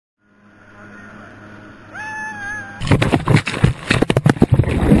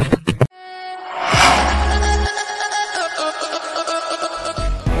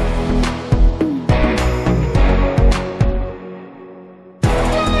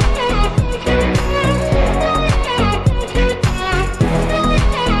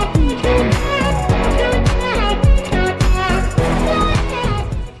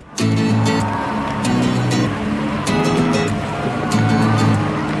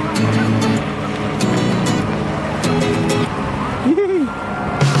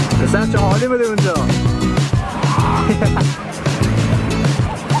ترامپولین بده اونجا.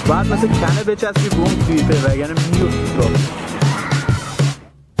 بعد مثل کنه بچسبی به اون توییته وگرنه میفته.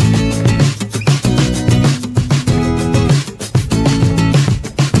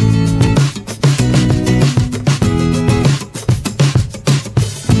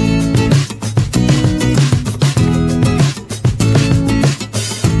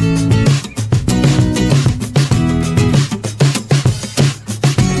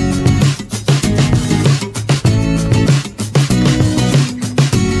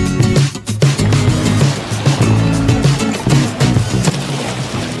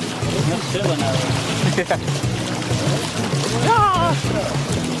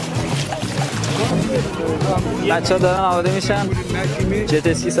 بچه ها دارن آماده میشن جت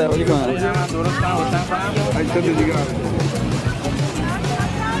اسکی سواری کنن.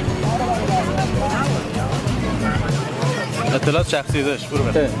 اطلاعات شخصی داشت برو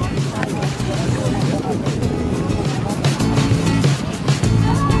بره.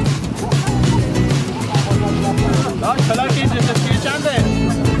 کلاک این جت اسکی چنده؟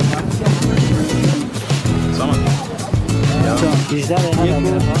 سامان 18 دقیقه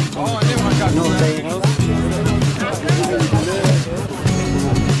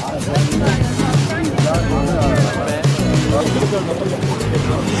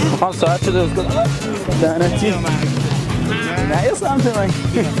میخوام ساعت شده درست کنم لعنتی نه یه سمت من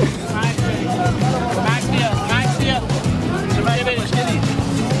مکس بیا چه باید بریم اشکلی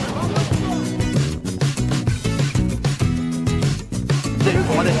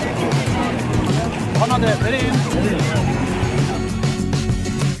اومده بریم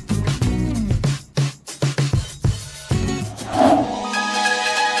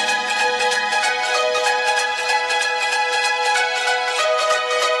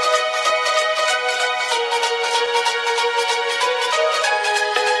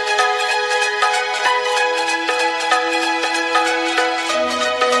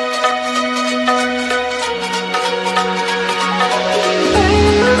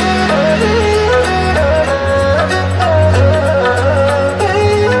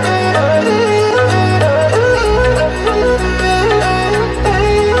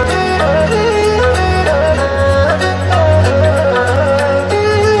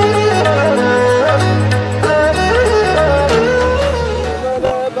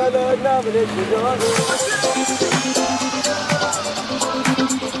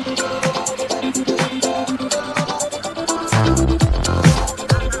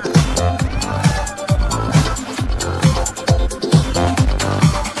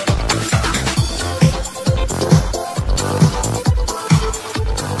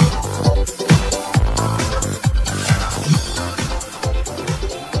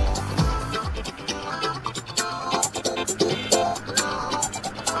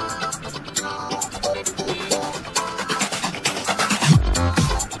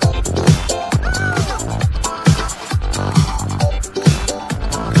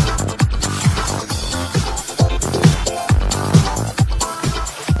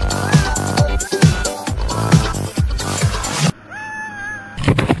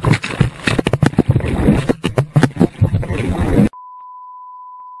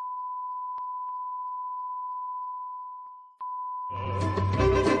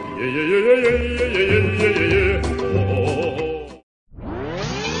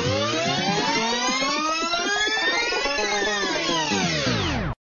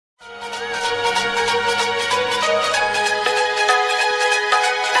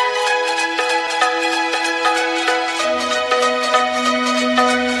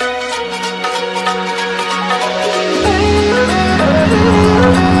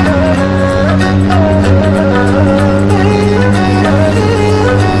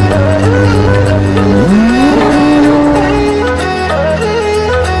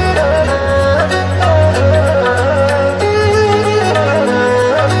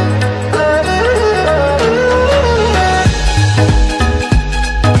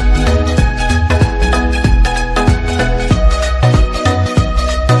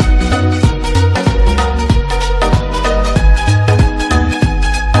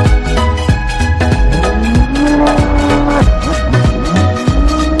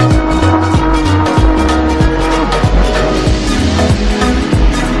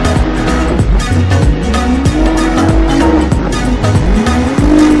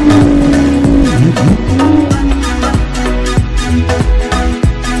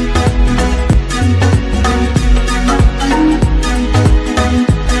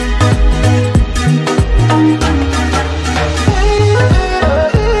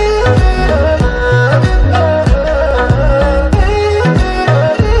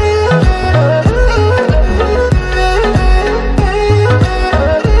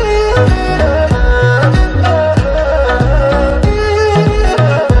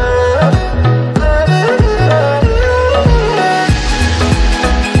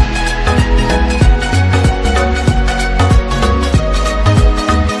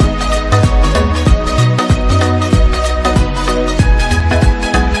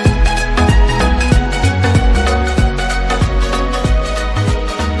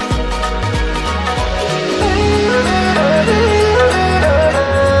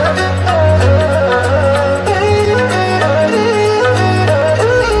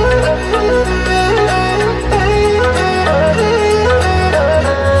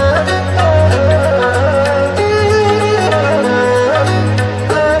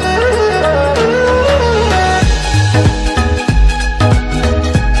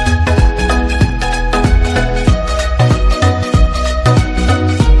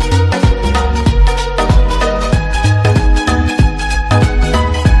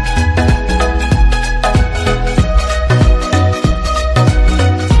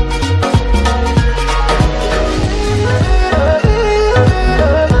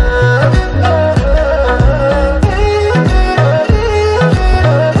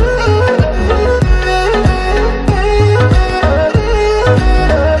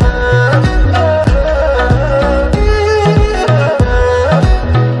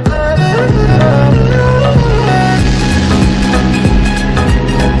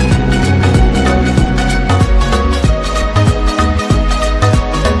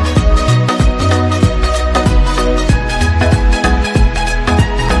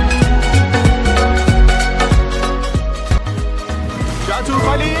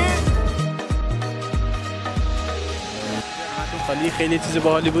خیلی چیز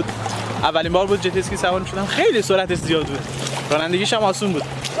باحالی بود. اولین بار بود جت اسکی سوار می‌شدم، خیلی سرعتش زیاد بود. رانندگیش هم آسون بود.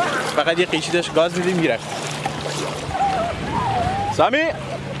 فقط یه قیچی داشت گاز میدیم میرفت. سامی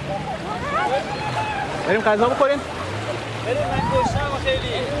بریم غذا بخوریم؟ بریم من گشتم خیلی.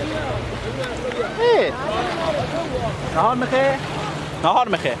 نهار میخه؟ نهار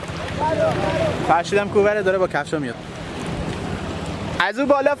میخه. فرشیدم کوبره داره با کفشا میاد. از اون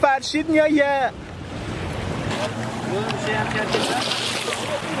بالا فرشید میای یه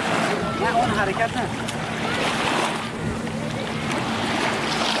نه اون حرکت نه.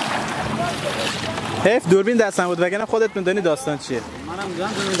 حیف دوربین دستم بود وگرنه خودت میدونی داستان چیه. منم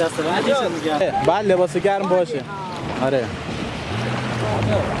میدونم دوربین دستم میگم. بعد لباس گرم باشه. آره.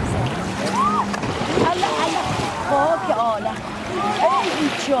 خاک عالم ای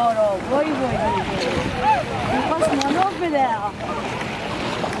بیچارا وای وای میخواست منو بده.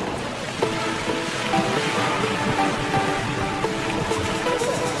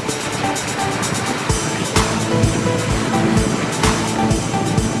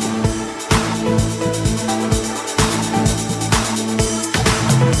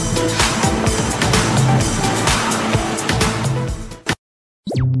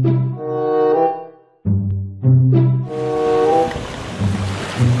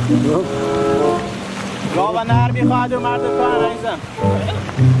 گاو و نر میخواهد و مرد کهن عزیزم.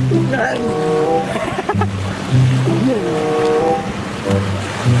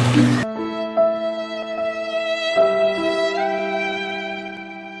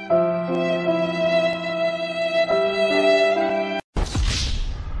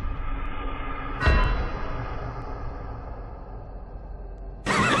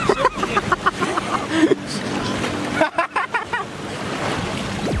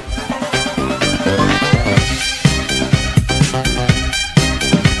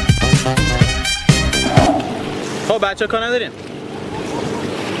 خب بچه کار نداریم؟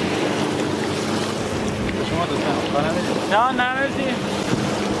 شما دوستان کار نداریم؟ نه نمیدیم.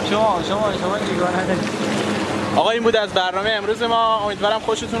 شما دیگه نداریم. آقا این بود از برنامه امروز ما. امیدوارم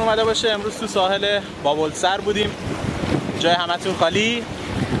خوشتون اومده باشه. امروز تو ساحل بابلسر بودیم. جای همتون خالی.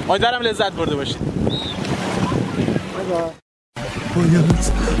 امیدوارم لذت برده باشید.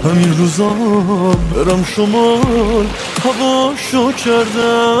 باید همین روزا برم شمال هواشو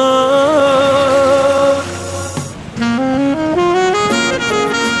کردم.